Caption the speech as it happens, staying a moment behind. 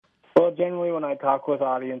Well, generally, when I talk with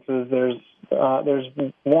audiences, there's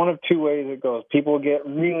one of two ways it goes. People get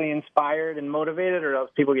really inspired and motivated, or else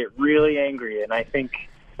people get really angry. And I think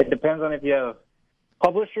it depends on if you have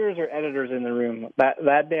publishers or editors in the room.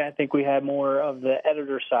 That day, I think we had more of the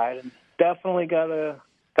editor side, and definitely got a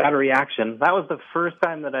reaction. That was the first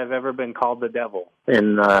time that I've ever been called the devil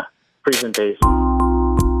in presentation.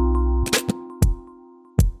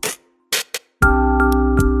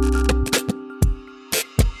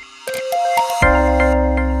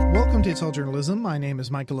 Welcome to It's All Journalism. My name is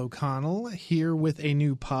Michael O'Connell, here with a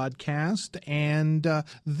new podcast, and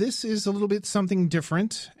this is a little bit something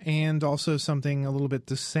different and also something a little bit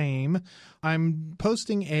the same. I'm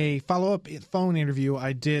posting a follow-up phone interview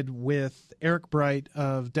I did with Eric Bright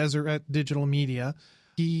of Deseret Digital Media.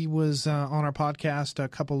 He was on our podcast a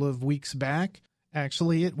couple of weeks back.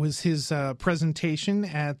 Actually, it was his presentation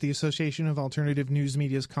at the Association of Alternative News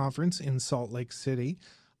Media's conference in Salt Lake City.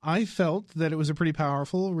 I felt that it was a pretty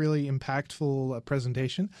powerful, really impactful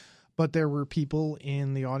presentation, but there were people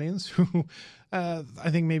in the audience who I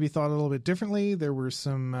think maybe thought a little bit differently. There were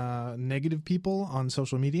some negative people on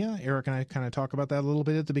social media. Eric and I kind of talk about that a little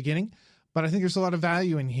bit at the beginning, but I think there's a lot of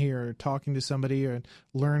value in here talking to somebody and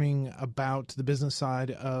learning about the business side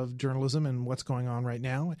of journalism and what's going on right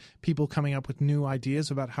now. People coming up with new ideas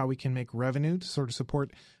about how we can make revenue to sort of support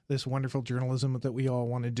this wonderful journalism that we all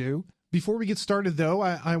want to do. Before we get started, though,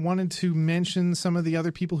 I wanted to mention some of the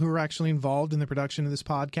other people who are actually involved in the production of this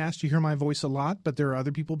podcast. You hear my voice a lot, but there are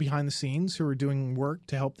other people behind the scenes who are doing work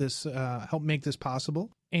to help make this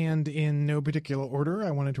possible. And in no particular order,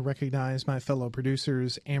 I wanted to recognize my fellow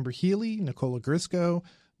producers Amber Healy, Nicola Grisco,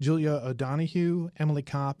 Julia O'Donohue, Emily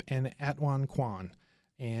Kopp, and Atwan Kwan.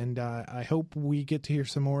 And I hope we get to hear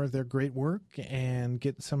some more of their great work and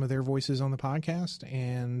get some of their voices on the podcast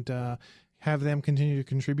and have them continue to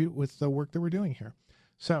contribute with the work that we're doing here.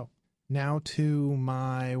 So now to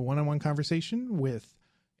my one-on-one conversation with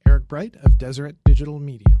Eric Bright of Deseret Digital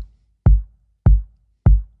Media.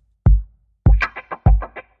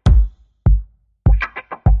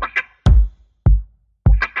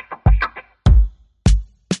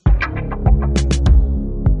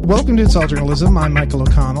 Welcome to It's All Journalism. I'm Michael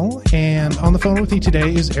O'Connell, and on the phone with me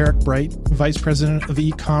today is Eric Bright, Vice President of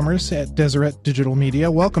E-Commerce at Deseret Digital Media.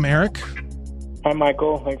 Welcome, Eric. Hi,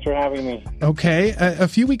 Michael. Thanks for having me. Okay. A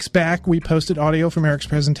few weeks back, we posted audio from Eric's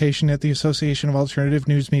presentation at the Association of Alternative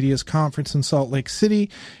News Media's conference in Salt Lake City.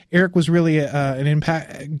 Eric was really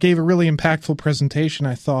gave a really impactful presentation,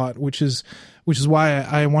 I thought, which is why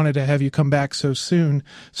I wanted to have you come back so soon.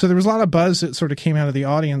 So there was a lot of buzz that sort of came out of the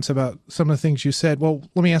audience about some of the things you said. Well,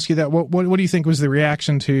 let me ask you that. What do you think was the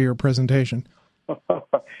reaction to your presentation?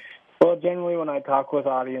 Well, generally, when I talk with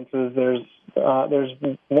audiences, there's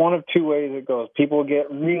one of two ways it goes. People get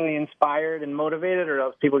really inspired and motivated, or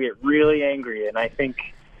else people get really angry. And I think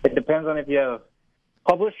it depends on if you have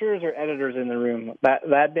publishers or editors in the room.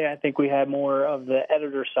 That day, I think we had more of the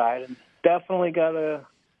editor side, and definitely got a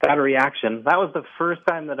reaction. That was the first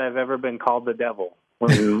time that I've ever been called the devil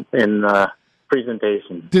in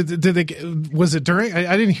presentation. Did they? Was it during?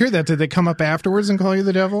 I didn't hear that. Did they come up afterwards and call you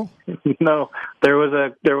the devil? No, there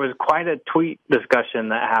was quite a tweet discussion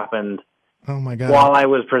that happened. Oh my God! While I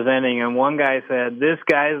was presenting, and one guy said, "This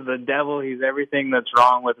guy's the devil. He's everything that's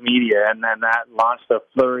wrong with media," and then that launched a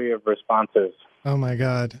flurry of responses. Oh my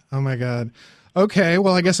God! Oh my God! Okay,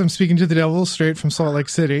 well, I guess I'm speaking to the devil straight from Salt Lake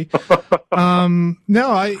City.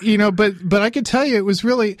 No, but I could tell you it was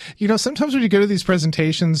really, sometimes when you go to these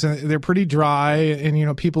presentations, they're pretty dry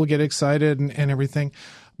and, people get excited and everything.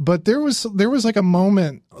 But there was like a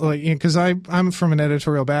moment, like, because I'm from an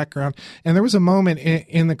editorial background, and there was a moment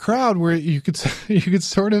in the crowd where you could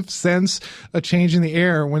sort of sense a change in the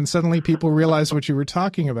air when suddenly people realized what you were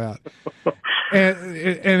talking about.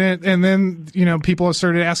 And then people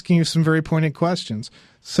started asking you some very pointed questions.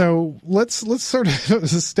 So let's sort of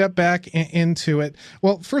step back into it.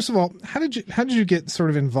 Well, first of all, how did you get sort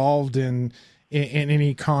of involved in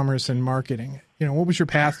e-commerce and marketing? What was your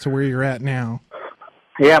path to where you're at now?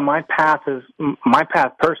 Yeah, my path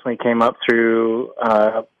personally came up through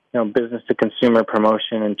business to consumer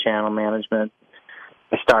promotion and channel management.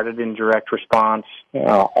 I started in direct response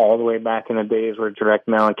all the way back in the days where direct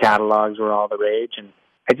mail and catalogs were all the rage. And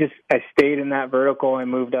I stayed in that vertical. I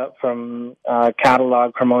moved up from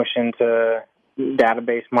catalog promotion to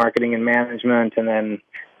database marketing and management, and then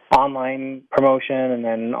online promotion, and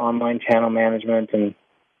then online channel management, and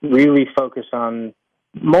really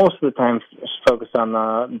most of the time focused on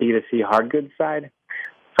the B2C hard goods side.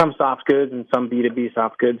 Some soft goods and some B2B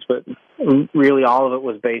soft goods, but really all of it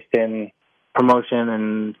was based in promotion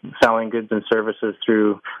and selling goods and services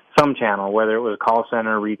through some channel, whether it was call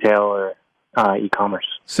center, retail, or e-commerce.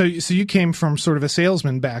 So you came from sort of a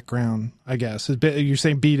salesman background, I guess. You're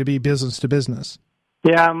saying B2B, business to business.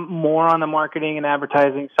 Yeah, more on the marketing and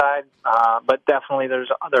advertising side, but definitely there's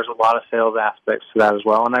a lot of sales aspects to that as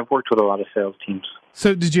well, and I've worked with a lot of sales teams.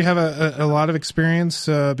 So did you have a lot of experience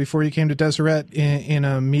before you came to Deseret in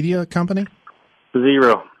a media company?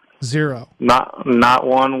 Zero. Not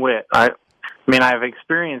one whit. I mean, I've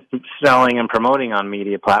experienced selling and promoting on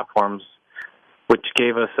media platforms, which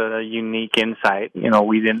gave us a unique insight. You know,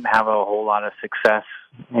 we didn't have a whole lot of success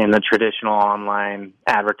in the traditional online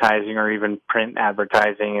advertising or even print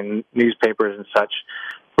advertising and newspapers and such,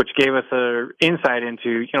 which gave us an insight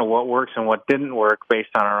into, you know, what works and what didn't work based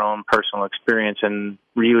on our own personal experience, and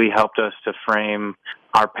really helped us to frame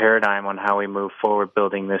our paradigm on how we move forward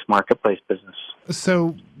building this marketplace business.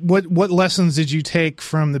 So what lessons did you take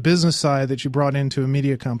from the business side that you brought into a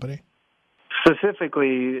media company?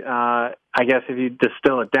 Specifically, I guess if you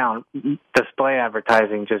distill it down, display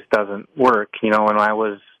advertising just doesn't work. You know, when I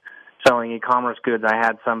was selling e-commerce goods, I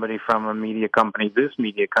had somebody from a media company, this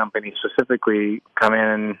media company specifically, come in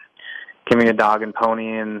and give me a dog and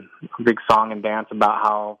pony and a big song and dance about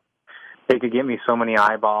how they could get me so many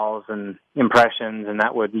eyeballs and impressions, and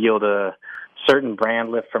that would yield a certain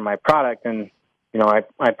brand lift for my product. And, you know,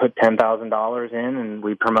 I put $10,000 in, and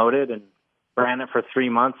we promoted and ran it for 3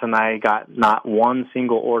 months, and I got not one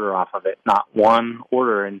single order off of it, not one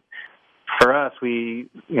order. And for us, we,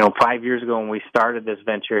 you know, 5 years ago when we started this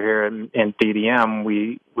venture here in DDM,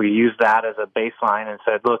 we used that as a baseline and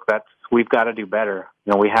said, look, we've got to do better.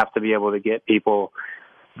 You know, we have to be able to get people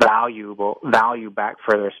value back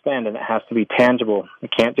for their spend, and it has to be tangible.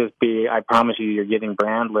 It can't just be, I promise you're getting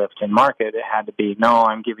brand lift in market. It had to be, no,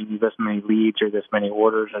 I'm giving you this many leads or this many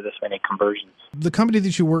orders or this many conversions. The company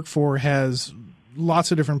that you work for has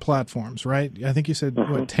lots of different platforms, right? I think you said,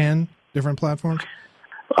 10 different platforms?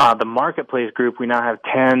 The marketplace group, we now have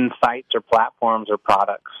 10 sites or platforms or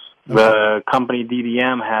products. Okay. The company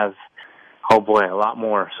DDM has, a lot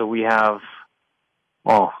more. So we have,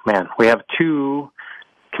 we have 2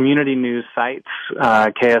 community news sites,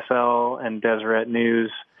 KSL and Deseret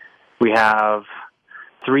News. We have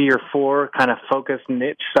 3 or 4 kind of focused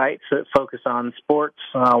niche sites that focus on sports.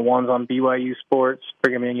 One's on BYU sports,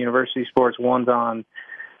 Brigham Young University sports. One's on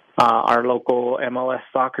our local MLS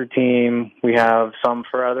soccer team. We have some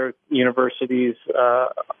for other universities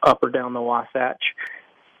up or down the Wasatch.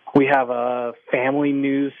 We have a family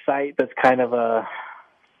news site that's kind of a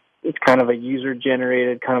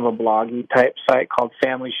user-generated, kind of a blogging type site called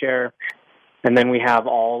Family Share. And then we have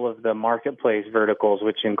all of the marketplace verticals,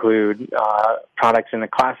 which include products in the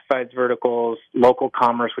classifieds verticals, local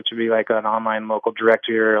commerce, which would be like an online local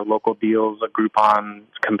directory or a local deals, a Groupon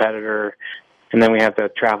competitor. And then we have the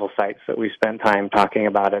travel sites that we spent time talking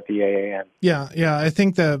about at the AAN. Yeah. I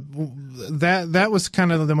think that was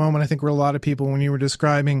kind of the moment, I think, where a lot of people, when you were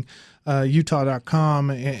describing Utah.com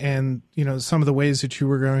and you know, some of the ways that you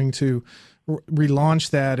were going to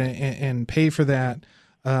relaunch that and pay for that,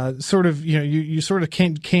 sort of, you know, you sort of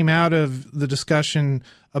came out of the discussion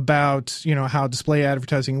about, you know, how display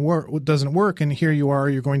advertising doesn't work, and here you are,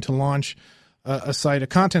 you're going to launch a site, a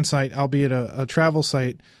content site, albeit a travel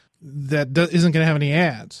site, that isn't going to have any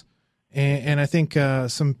ads, and I think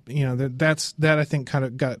that I think kind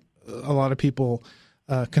of got a lot of people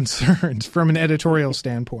concerned from an editorial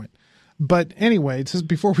standpoint. But anyway, just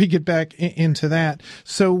before we get back into that,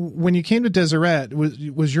 so when you came to Deseret,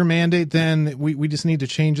 was your mandate then that we just need to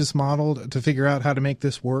change this model to figure out how to make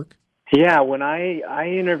this work? Yeah, when I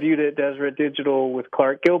interviewed at Deseret Digital with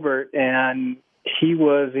Clark Gilbert, and he'd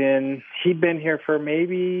been here for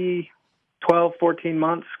maybe 12, 14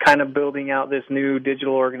 months, kind of building out this new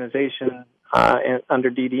digital organization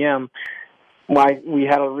under DDM. We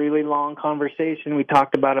had a really long conversation. We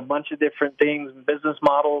talked about a bunch of different things, business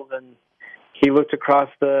models, and he looked across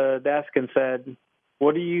the desk and said,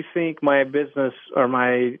 what do you think my business or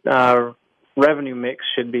my revenue mix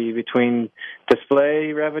should be between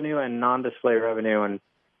display revenue and non-display revenue? And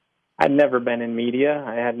I'd never been in media.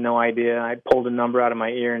 I had no idea. I pulled a number out of my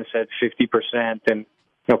ear and said 50%, and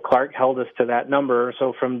you know, Clark held us to that number.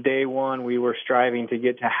 So from day one, we were striving to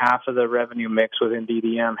get to half of the revenue mix within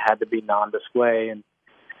DDM had to be non-display. And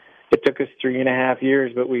it took us 3.5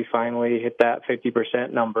 years, but we finally hit that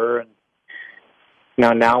 50% number. And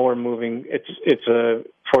now we're moving. It's a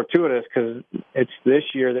fortuitous because it's this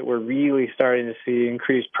year that we're really starting to see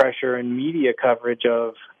increased pressure and media coverage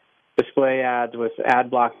of display ads with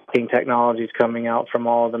ad blocking technologies coming out from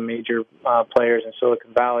all of the major players in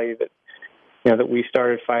Silicon Valley that we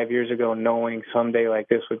started 5 years ago knowing someday like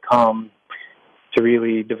this would come. to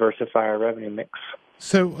really diversify our revenue mix.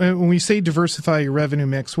 So when we say diversify your revenue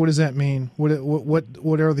mix, what does that mean?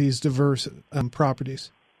 What are these diverse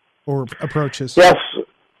properties or approaches? Yes.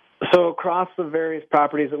 So across the various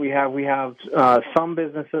properties that we have some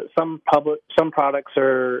businesses, some products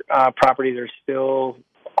or properties are still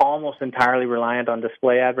almost entirely reliant on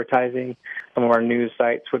display advertising. Some of our news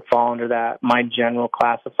sites would fall under that. My general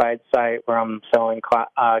classified site where I'm selling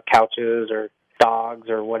couches or dogs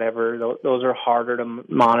or whatever, those are harder to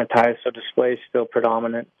monetize, so display is still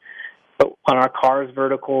predominant. But on our cars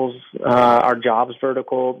verticals, our jobs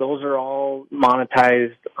vertical, those are all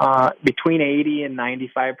monetized between 80 and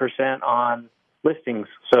 95% on listings.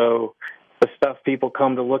 So the stuff people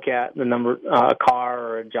come to look at, the number, a car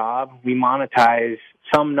or a job, we monetize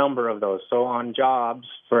some number of those. So on jobs,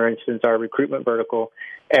 for instance, our recruitment vertical,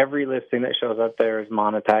 every listing that shows up there is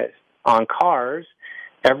monetized. On cars,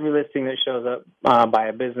 every listing that shows up by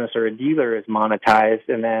a business or a dealer is monetized,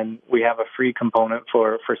 and then we have a free component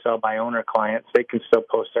for sell-by-owner clients. They can still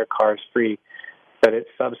post their cars free, but it's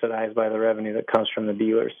subsidized by the revenue that comes from the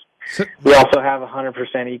dealers. We also have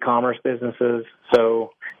 100% e-commerce businesses,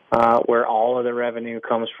 so where all of the revenue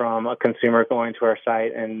comes from a consumer going to our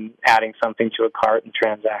site and adding something to a cart and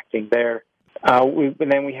transacting there. And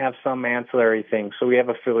then we have some ancillary things. So we have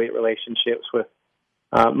affiliate relationships with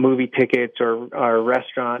movie tickets or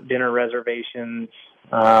restaurant dinner reservations,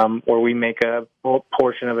 where we make a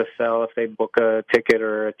portion of a sell if they book a ticket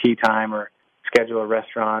or a tea time or schedule a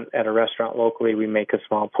restaurant at a restaurant locally. We make a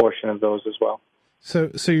small portion of those as well.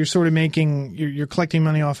 So you're sort of you're collecting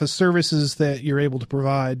money off of services that you're able to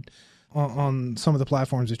provide on some of the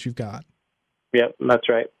platforms that you've got. Yep, that's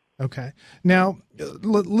right. Okay. Now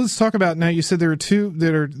let's talk about. Now you said there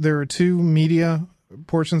are two media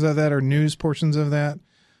portions of that or news portions of that,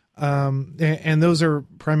 and those are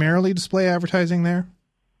primarily display advertising there.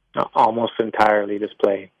 Almost entirely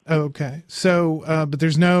display. Okay. So, but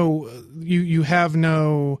there's no you have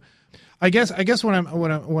no. I guess what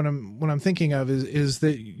I'm thinking of is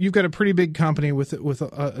that you've got a pretty big company with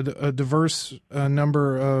a diverse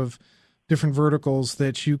number of different verticals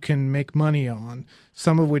that you can make money on.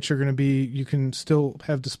 Some of which are going to be you can still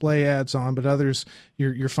have display ads on, but others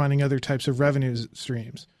you're finding other types of revenue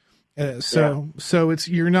streams. So it's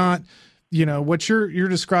you're not. You know what you're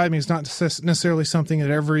describing is not necessarily something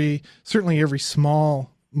that certainly every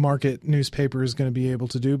small market newspaper is going to be able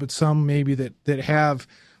to do, but some maybe that have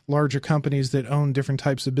larger companies that own different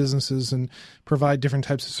types of businesses and provide different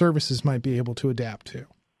types of services might be able to adapt to.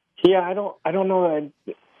 Yeah, I don't know that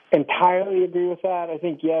I entirely agree with that. I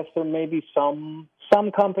think yes, there may be some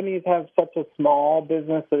companies have such a small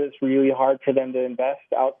business that it's really hard for them to invest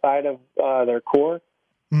outside of their core.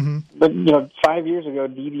 Mm-hmm. But 5 years ago,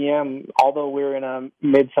 DDM, although we're in a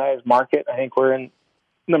mid-sized market, I think we're in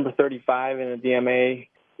number 35 in the DMA.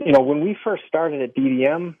 When we first started at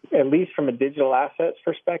DDM, at least from a digital assets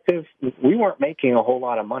perspective, we weren't making a whole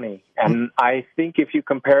lot of money. And I think if you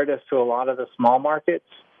compared us to a lot of the small markets,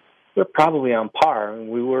 we're probably on par.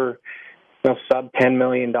 We were sub $10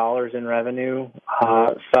 million in revenue,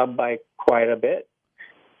 sub by quite a bit.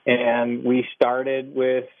 And we started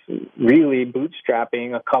with really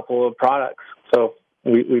bootstrapping a couple of products. So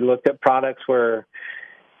we looked at products where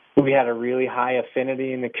we had a really high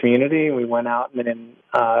affinity in the community. We went out and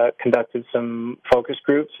then conducted some focus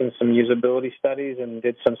groups and some usability studies and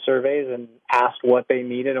did some surveys and asked what they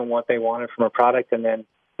needed and what they wanted from a product. And then,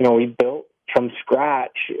 we built from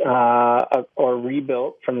scratch or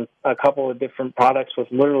rebuilt from a couple of different products with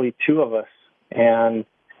literally two of us and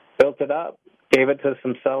built it up. Gave it to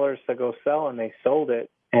some sellers to go sell, and they sold it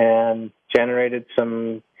and generated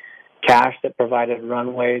some cash that provided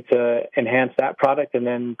runway to enhance that product and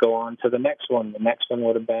then go on to the next one. The next one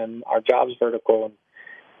would have been our jobs vertical. And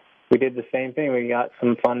we did the same thing. We got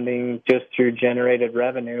some funding just through generated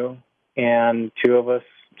revenue, and two of us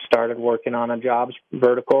started working on a jobs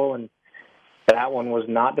vertical, and that one was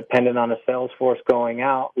not dependent on a sales force going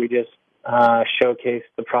out. We just showcased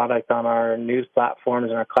the product on our news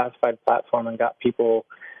platforms and our classified platform and got people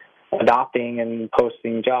adopting and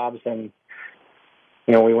posting jobs. And,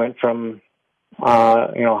 we went from,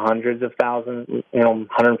 hundreds of thousands,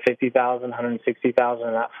 150,000, 160,000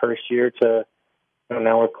 in that first year to,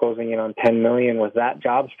 now we're closing in on 10 million with that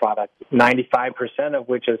jobs product, 95% of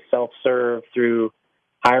which is self-serve through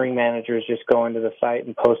hiring managers just going to the site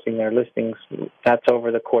and posting their listings. That's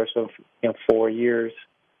over the course of, 4 years.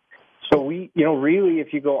 So we, really,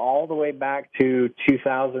 if you go all the way back to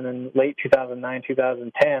late 2009,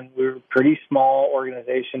 2010, we were a pretty small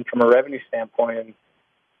organization from a revenue standpoint, and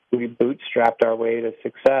we bootstrapped our way to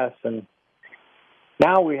success. And,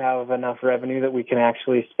 now we have enough revenue that we can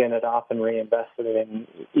actually spin it off and reinvest it in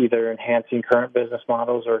either enhancing current business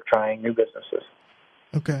models or trying new businesses.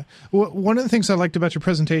 Okay. Well, one of the things I liked about your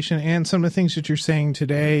presentation and some of the things that you're saying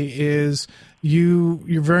today is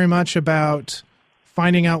you're very much about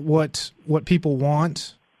finding out what people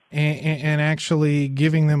want and actually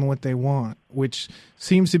giving them what they want, which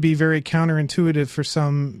seems to be very counterintuitive for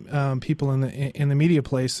some people in the media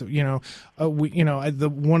place. One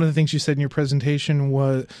of the things you said in your presentation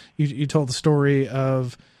was you told the story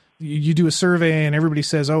of you do a survey and everybody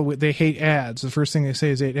says, oh, they hate ads. The first thing they say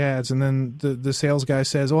is hate ads, and then the sales guy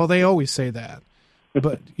says, well, they always say that. But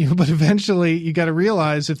but eventually you got to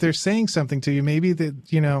realize if they're saying something to you, maybe that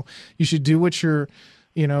you should do what your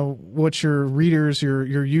readers,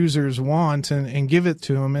 your users want, and give it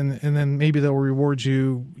to them, and then maybe they'll reward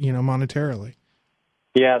you, monetarily.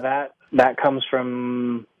 Yeah, that comes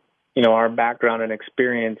from our background and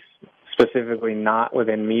experience, specifically not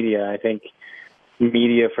within media. I think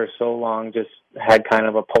media for so long just had kind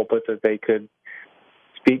of a pulpit that they could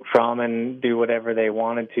speak from and do whatever they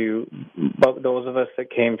wanted to. But those of us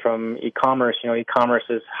that came from e-commerce, e-commerce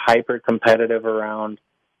is hyper competitive around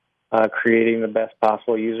creating the best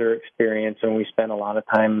possible user experience, and we spend a lot of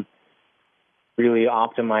time really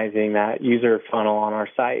optimizing that user funnel on our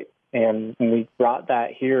site. And we brought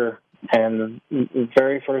that here, and the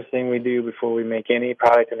very first thing we do before we make any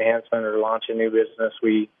product enhancement or launch a new business,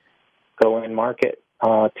 we go in market.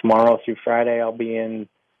 Tomorrow through Friday, I'll be in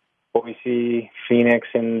Boise, Phoenix,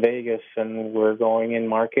 and Vegas, and we're going in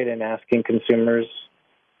market and asking consumers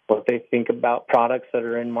what they think about products that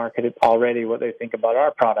are in market already, what they think about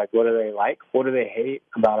our product, what do they like, what do they hate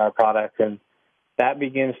about our product, and that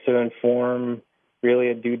begins to inform really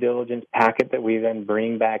a due diligence packet that we then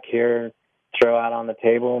bring back here, throw out on the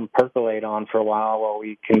table, and percolate on for a while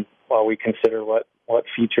we consider what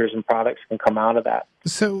features and products can come out of that.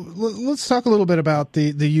 So let's talk a little bit about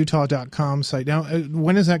the Utah.com site. Now,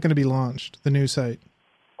 when is that going to be launched, the new site?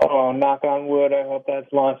 Oh, knock on wood, I hope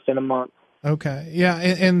that's launched in a month. Okay. Yeah.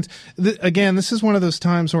 And again, this is one of those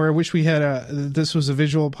times where I wish we had this was a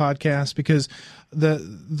visual podcast, because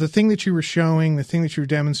the thing that you were showing, the thing that you were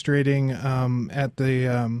demonstrating at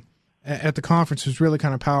the conference was really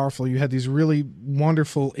kind of powerful. You had these really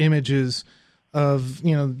wonderful images of,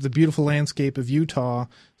 the beautiful landscape of Utah,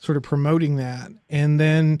 sort of promoting that. And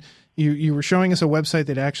then you were showing us a website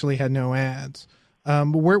that actually had no ads.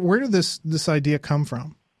 Where did this idea come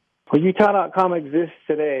from? Well, Utah.com exists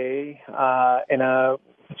today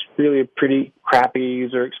it's really a pretty crappy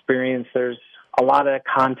user experience. There's a lot of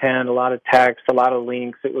content, a lot of text, a lot of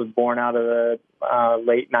links. It was born out of the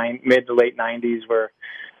mid to late 90s, where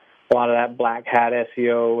a lot of that black hat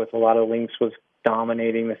SEO with a lot of links was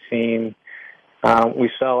dominating the scene. We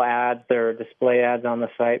sell ads. There are display ads on the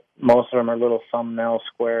site. Most of them are little thumbnail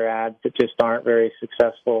square ads that just aren't very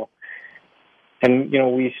successful. And,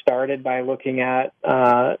 we started by looking at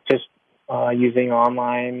using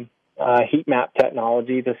online heat map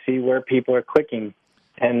technology to see where people are clicking.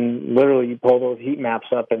 And literally you pull those heat maps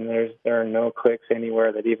up and there are no clicks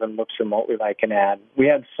anywhere that even looks remotely like an ad. We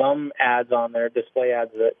had some ads on there, display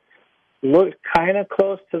ads, that looked kind of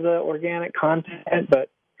close to the organic content, but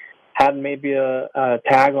had maybe a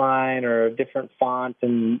tagline or a different font,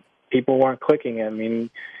 and people weren't clicking it. I mean,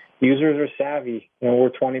 users are savvy. We're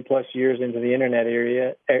 20-plus years into the internet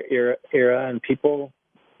era, and people,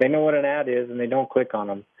 they know what an ad is, and they don't click on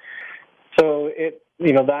them. So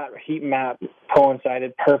that heat map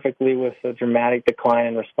coincided perfectly with the dramatic decline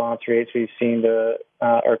in response rates we've seen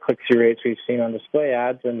or click-through rates we've seen on display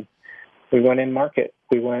ads, and we went in market.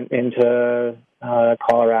 We went into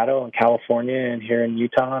Colorado and California and here in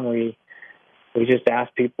Utah, and we just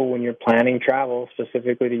asked people, when you're planning travel,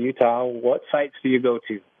 specifically to Utah, what sites do you go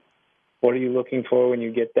to? What are you looking for when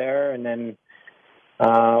you get there? And then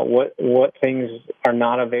what things are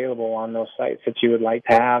not available on those sites that you would like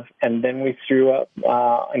to have? And then we threw up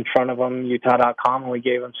in front of them Utah.com, and we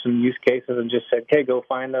gave them some use cases and just said, "Okay, go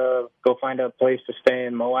find a place to stay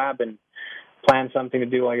in Moab and plan something to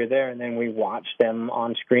do while you're there." And then we watched them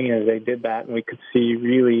on screen as they did that, and we could see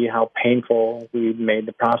really how painful we made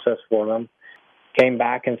the process for them. Came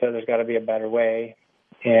back and said there's got to be a better way,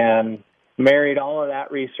 and married all of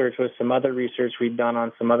that research with some other research we'd done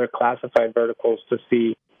on some other classified verticals to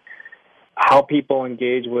see how people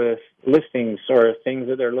engage with listings or things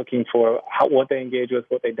that they're looking for, what they engage with,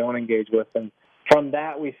 what they don't engage with. And from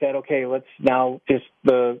that, we said, okay, let's now just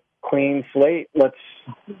the clean slate. Let's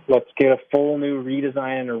get a full new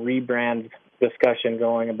redesign and a rebrand discussion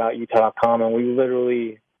going about Utah.com. And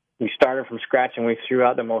we started from scratch, and we threw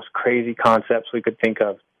out the most crazy concepts we could think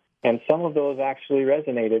of. And some of those actually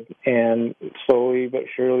resonated. And slowly but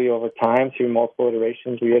surely over time, through multiple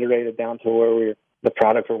iterations, we iterated down to where the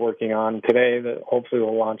product we're working on today that hopefully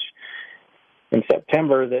will launch in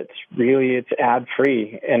September. It's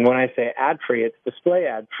ad-free. And when I say ad-free, it's display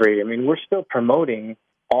ad-free. I mean, we're still promoting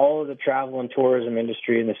all of the travel and tourism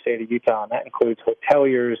industry in the state of Utah, and that includes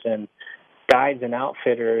hoteliers and guides and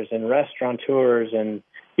outfitters and restaurateurs and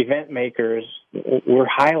event makers. We're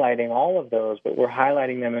highlighting all of those, but we're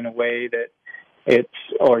highlighting them in a way that it's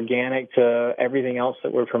organic to everything else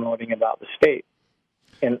that we're promoting about the state.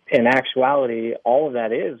 And in actuality, all of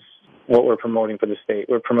that is what we're promoting for the state.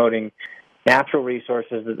 We're promoting natural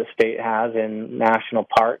resources that the state has in national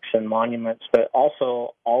parks and monuments, but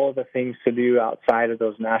also all of the things to do outside of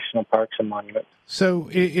those national parks and monuments. So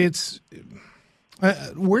it's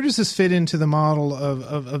where does this fit into the model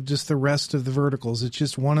of just the rest of the verticals? It's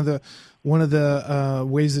just one of the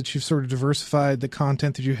ways that you've sort of diversified the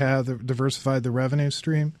content that you have, diversified the revenue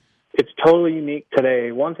stream? It's totally unique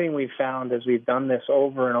today. One thing we've found as we've done this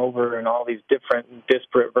over and over in all these different and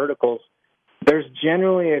disparate verticals, there's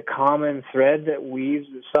generally a common thread that weaves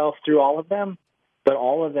itself through all of them, but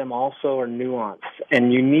all of them also are nuanced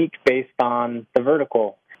and unique based on the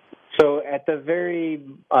vertical. So at the very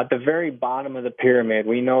bottom of the pyramid,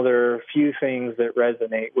 we know there are a few things that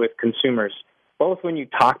resonate with consumers, both when you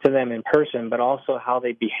talk to them in person, but also how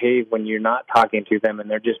they behave when you're not talking to them and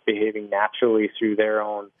they're just behaving naturally through their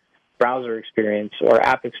own browser experience or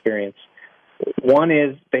app experience. One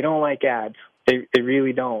is they don't like ads. They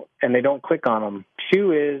really don't, and they don't click on them.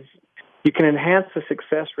 Two is you can enhance the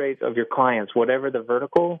success rates of your clients, whatever the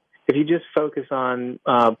vertical, if you just focus on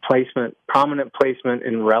placement, prominent placement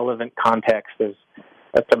in relevant context.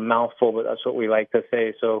 That's a mouthful, but that's what we like to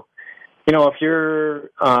say. So, if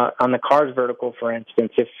you're on the cars vertical, for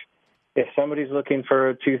instance, if somebody's looking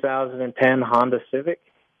for a 2010 Honda Civic,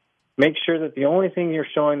 make sure that the only thing you're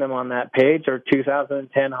showing them on that page are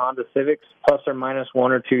 2010 Honda Civics plus or minus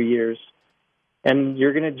 1 or 2 years. And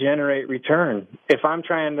you're going to generate return. If I'm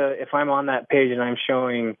on that page and I'm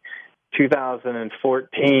showing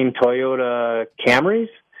 2014 Toyota Camrys,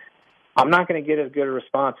 I'm not going to get as good a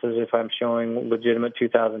response as if I'm showing legitimate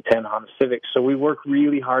 2010 Honda Civics. So we work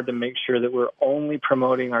really hard to make sure that we're only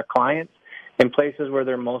promoting our clients in places where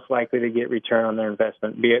they're most likely to get return on their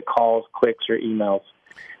investment, be it calls, clicks, or emails.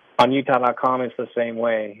 On Utah.com, it's the same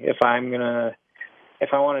way. If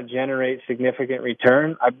I want to generate significant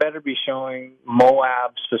return, I better be showing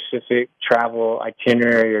Moab-specific travel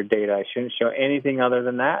itinerary or data. I shouldn't show anything other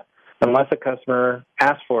than that unless a customer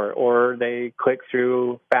asks for it or they click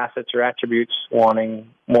through facets or attributes wanting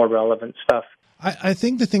more relevant stuff. I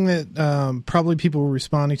think the thing that probably people were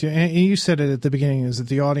responding to, and you said it at the beginning, is that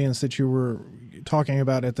the audience that you were talking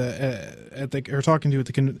about at the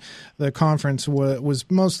conference was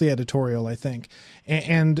mostly editorial, I think.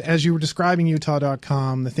 And as you were describing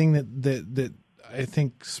Utah.com, the thing that I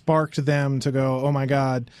think sparked them to go, oh my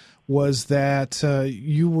God, was that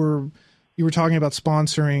you were talking about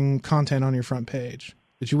sponsoring content on your front page.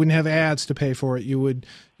 That you wouldn't have ads to pay for it. You would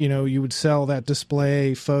sell that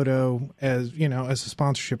display photo as a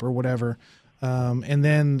sponsorship or whatever. And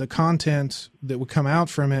then the content that would come out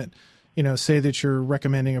from it, say that you're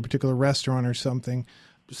recommending a particular restaurant or something,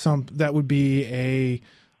 that would be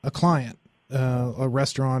a client, a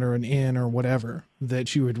restaurant or an inn or whatever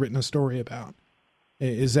that you had written a story about.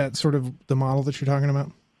 Is that sort of the model that you're talking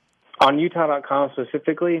about? On Utah.com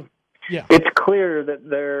specifically, yeah. It's clear that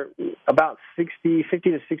they're about 50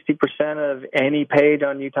 to 60% of any page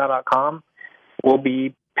on Utah.com will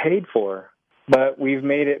be paid for. But we've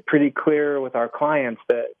made it pretty clear with our clients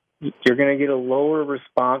that you're going to get a lower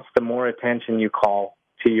response the more attention you call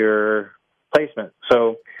to your placement.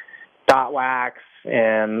 So dot wax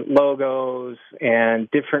and logos and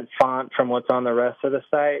different font from what's on the rest of the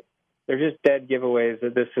site, they're just dead giveaways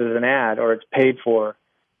that this is an ad or it's paid for.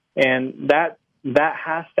 And that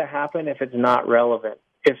has to happen if it's not relevant.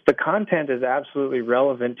 If the content is absolutely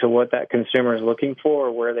relevant to what that consumer is looking for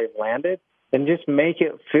or where they've landed, then just make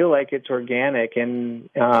it feel like it's organic. And,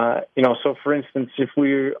 so for instance, if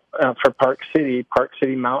for Park City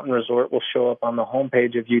Mountain Resort will show up on the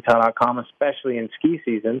homepage of Utah.com, especially in ski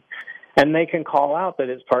season, and they can call out that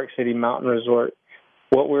it's Park City Mountain Resort.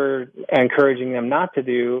 What we're encouraging them not to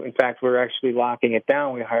do, in fact, we're actually locking it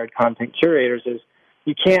down. We hired content curators, is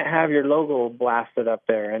you can't have your logo blasted up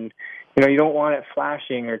there, and you don't want it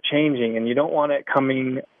flashing or changing, and you don't want it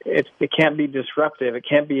coming. It can't be disruptive. It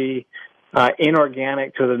can't be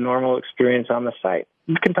inorganic to the normal experience on the site.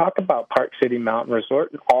 You can talk about Park City Mountain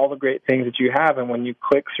Resort and all the great things that you have, and when you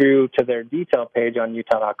click through to their detail page on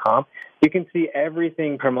Utah.com, you can see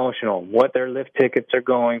everything promotional, what their lift tickets are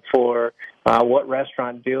going for, what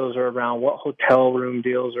restaurant deals are around, what hotel room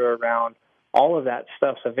deals are around. All of that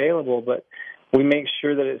stuff's available, but we make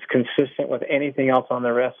sure that it's consistent with anything else on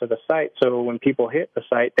the rest of the site. So when people hit the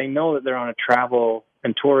site, they know that they're on a travel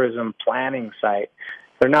and tourism planning site.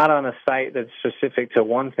 They're not on a site that's specific to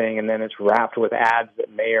one thing, and then it's wrapped with ads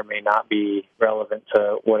that may or may not be relevant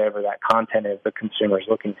to whatever that content is the consumer is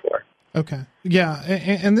looking for. Okay. Yeah.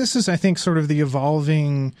 And this is, I think, sort of the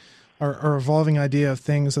evolving or evolving idea of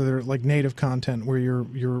things that are like native content, where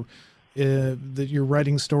you're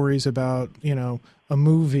writing stories about, a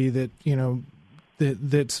movie that,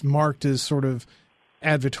 that's marked as sort of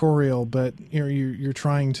advertorial, but you're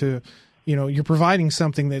trying to, you're providing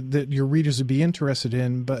something that your readers would be interested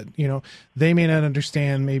in, but they may not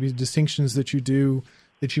understand maybe distinctions that you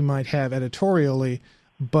might have editorially,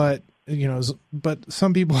 but but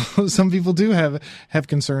some people do have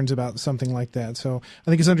concerns about something like that. So I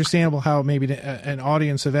think it's understandable how maybe an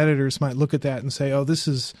audience of editors might look at that and say, oh, this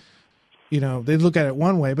is, they look at it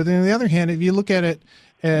one way, but then on the other hand, if you look at it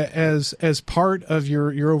as part of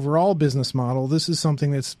your overall business model, this is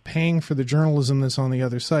something that's paying for the journalism that's on the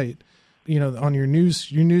other site, on your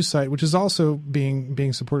news site, which is also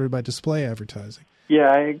being supported by display advertising.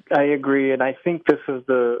 Yeah, I agree, and I think this is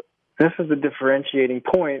the differentiating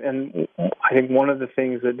point, and I think one of the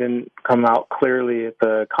things that didn't come out clearly at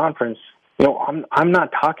the conference, I'm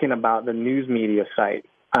not talking about the news media site.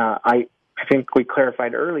 I think we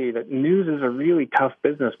clarified earlier that news is a really tough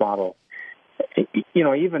business model.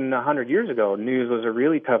 Even 100 years ago, news was a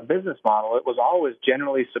really tough business model. It was always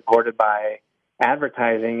generally supported by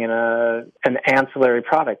advertising in an ancillary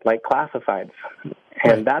product like classifieds,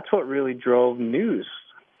 and that's what really drove news.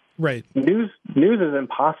 Right. News is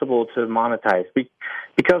impossible to monetize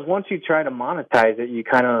because once you try to monetize it,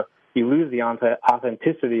 you lose the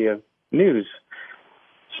authenticity of news.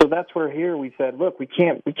 So that's where here we said, look, we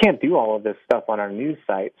can't do all of this stuff on our news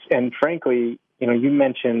sites. And frankly, you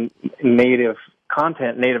mentioned native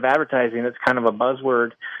content, native advertising. That's kind of a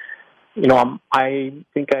buzzword. I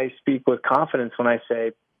think I speak with confidence when I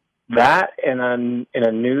say that in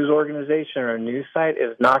a news organization or a news site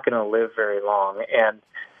is not going to live very long. And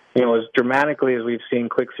as dramatically as we've seen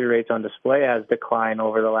click-through rates on display ads decline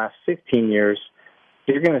over the last 15 years,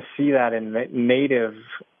 you're going to see that in native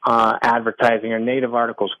advertising or native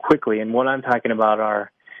articles quickly. And what I'm talking about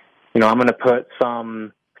are, I'm going to put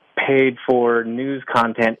some paid-for news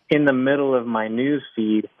content in the middle of my news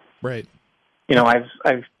feed. Right.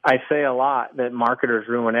 I say a lot that marketers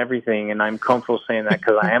ruin everything, and I'm comfortable saying that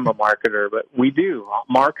because I am a marketer, but we do.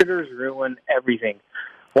 Marketers ruin everything.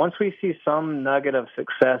 Once we see some nugget of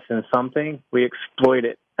success in something, we exploit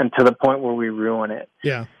it and to the point where we ruin it.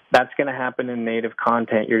 Yeah. That's going to happen in native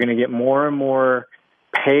content. You're going to get more and more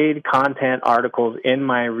paid content articles in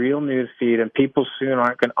my real news feed, and people soon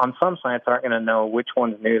on some sites aren't going to know which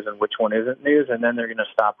one's news and which one isn't news, and then they're going to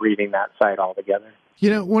stop reading that site altogether.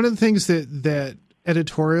 One of the things that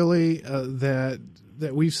editorially that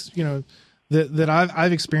we've that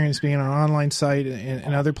I've experienced being on an online site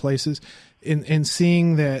and other places, in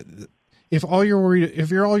seeing that if all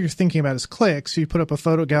you're thinking about is clicks, you put up a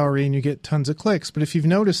photo gallery and you get tons of clicks. But if you've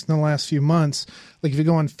noticed in the last few months, like if you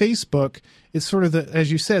go on Facebook, it's sort of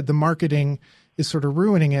as you said, the marketing is sort of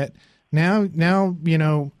ruining it. Now,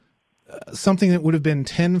 something that would have been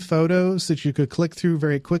 10 photos that you could click through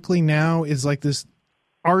very quickly now is like this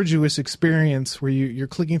arduous experience where you're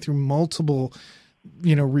clicking through multiple,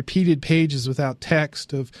 repeated pages without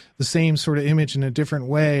text of the same sort of image in a different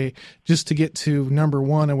way just to get to number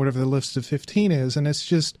 1 or whatever the list of 15 is. And it's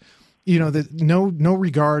just, no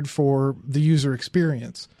regard for the user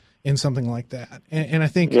experience in something like that. And I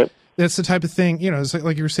think that's the type of thing, it's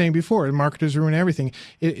like you were saying before, marketers ruin everything.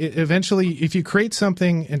 It eventually, if you create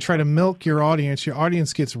something and try to milk your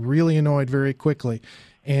audience gets really annoyed very quickly,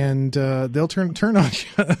 and they'll turn on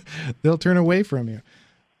you. They'll turn away from you.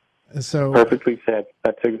 So perfectly said.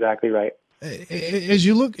 That's exactly right. As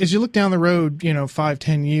you look down the road,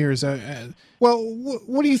 5-10 years,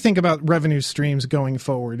 what do you think about revenue streams going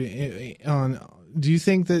forward? Do you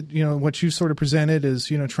think that what you sort of presented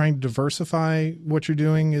is trying to diversify what you're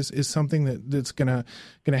doing is something that's gonna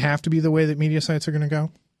have to be the way that media sites are going to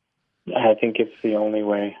go? I think it's the only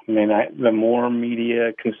way. I mean, the more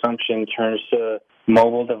media consumption turns to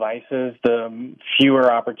mobile devices, the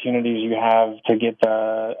fewer opportunities you have to get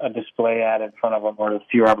a display ad in front of them, or the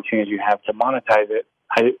fewer opportunities you have to monetize it.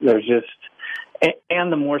 There's just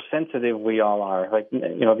and the more sensitive we all are. Like,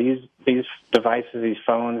 these devices, these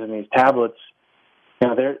phones and these tablets,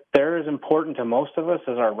 they're as important to most of us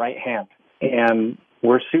as our right hand. And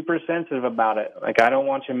we're super sensitive about it. Like, I don't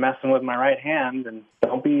want you messing with my right hand, and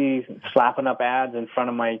don't be slapping up ads in front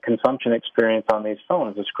of my consumption experience on these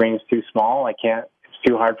phones. The screen's too small. It's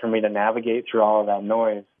too hard for me to navigate through all of that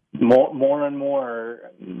noise. More and more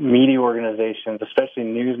media organizations, especially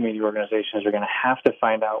news media organizations, are going to have to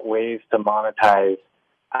find out ways to monetize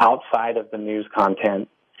outside of the news content.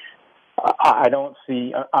 I don't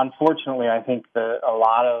see, unfortunately, I think that a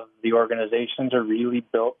lot of the organizations are really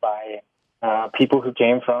built by people who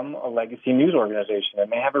came from a legacy news organization,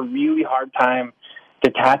 and they have a really hard time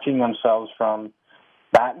detaching themselves from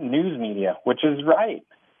that news media, which is right.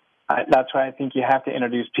 That's why I think you have to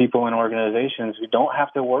introduce people in organizations who don't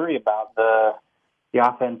have to worry about the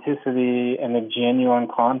authenticity and the genuine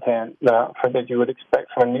content that you would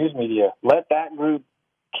expect from news media. Let that group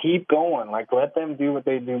keep going. Like, let them do what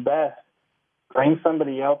they do best. Bring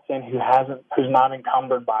somebody else in who's not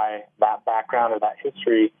encumbered by that background or that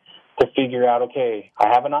history to figure out, okay, I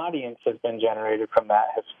have an audience that's been generated from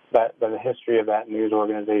the history of that news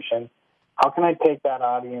organization. How can I take that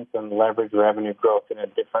audience and leverage revenue growth in a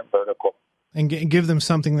different vertical? And give them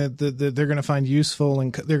something that they're going to find useful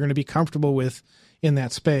and they're going to be comfortable with in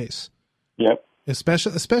that space. Yep.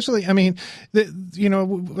 Especially, I mean,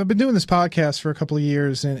 I've been doing this podcast for a couple of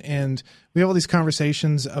years, and we have all these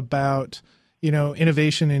conversations about,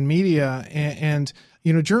 innovation in media, and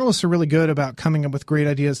journalists are really good about coming up with great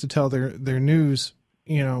ideas to tell their news,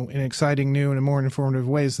 in exciting, new, and more informative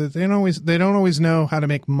ways. That they don't always know how to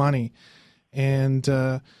make money, and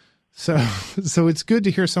so it's good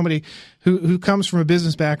to hear somebody who comes from a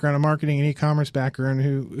business background, a marketing and e-commerce background,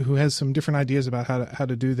 who has some different ideas about how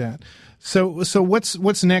to do that. So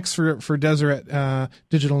what's next for Deseret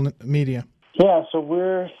Digital Media? Yeah, so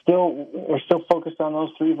we're still focused on those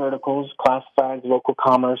three verticals: classifieds, local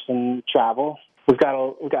commerce, and travel. We've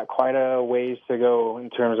got quite a ways to go in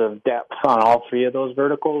terms of depth on all three of those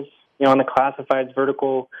verticals. On the classifieds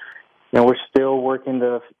vertical, we're still working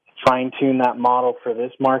to fine-tune that model for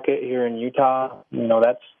this market here in Utah.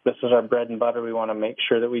 This is our bread and butter. We want to make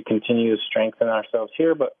sure that we continue to strengthen ourselves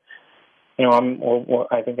here. But,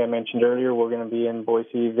 I think I mentioned earlier, we're going to be in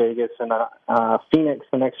Boise, Vegas, and Phoenix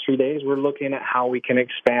the next 3 days. We're looking at how we can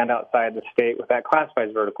expand outside the state with that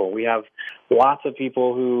classifieds vertical. We have lots of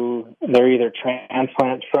people who they're either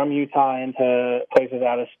transplants from Utah into places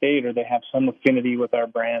out of state, or they have some affinity with our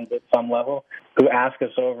brands at some level, who ask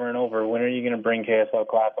us over and over, when are you going to bring KSL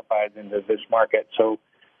Classifieds into this market? So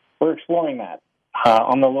we're exploring that.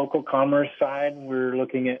 On the local commerce side, we're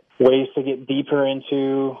looking at ways to get deeper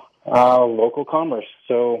into local commerce.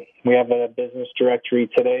 So we have a business directory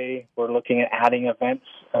today. We're looking at adding an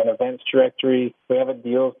events directory. We have a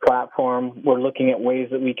deals platform. We're looking at ways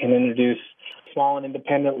that we can introduce small and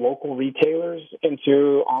independent local retailers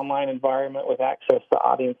into online environment with access to the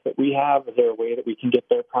audience that we have. Is there a way that we can get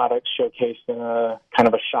their products showcased in a kind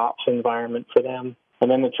of a shops environment for them?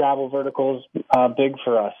 And then the travel vertical is big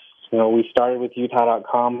for us. We started with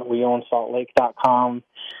Utah.com. We own SaltLake.com.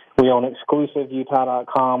 We own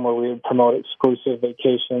ExclusiveUtah.com, where we promote exclusive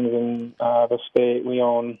vacations in the state. We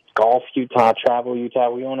own Golf Utah, Travel Utah.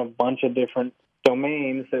 We own a bunch of different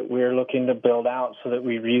domains that we're looking to build out so that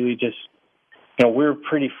we really just, we're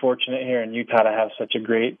pretty fortunate here in Utah to have such a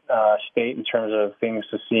great state in terms of things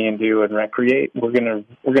to see and do and recreate. We're gonna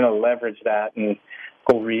leverage that and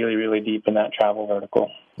go really, really deep in that travel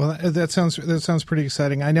vertical. Well, that sounds pretty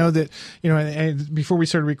exciting. I know that, before we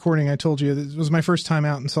started recording, I told you that it was my first time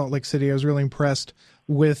out in Salt Lake City. I was really impressed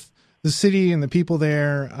with the city and the people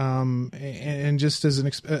there, and just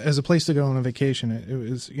as a place to go on a vacation. It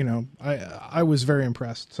was, I was very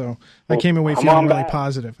impressed. So I came away feeling really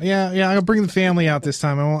positive. Yeah, I'll bring the family out this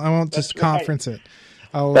time. I won't just conference it.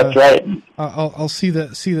 That's right. I'll see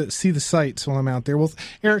the sights while I'm out there. Well,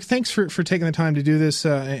 Eric, thanks for taking the time to do this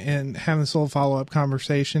and having this little follow-up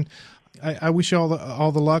conversation. I wish you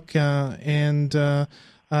all the luck, and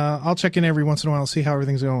I'll check in every once in a while to see how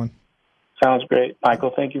everything's going. Sounds great,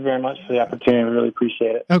 Michael. Thank you very much for the opportunity. We really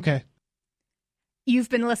appreciate it. Okay. You've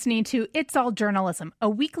been listening to It's All Journalism, a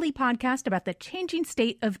weekly podcast about the changing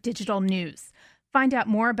state of digital news. Find out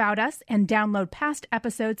more about us and download past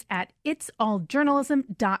episodes at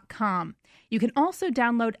itsalljournalism.com. You can also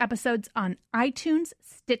download episodes on iTunes,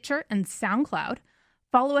 Stitcher, and SoundCloud.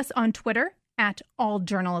 Follow us on Twitter at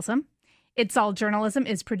AllJournalism. It's All Journalism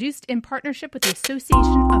is produced in partnership with the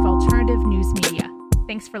Association of Alternative News Media.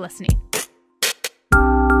 Thanks for listening.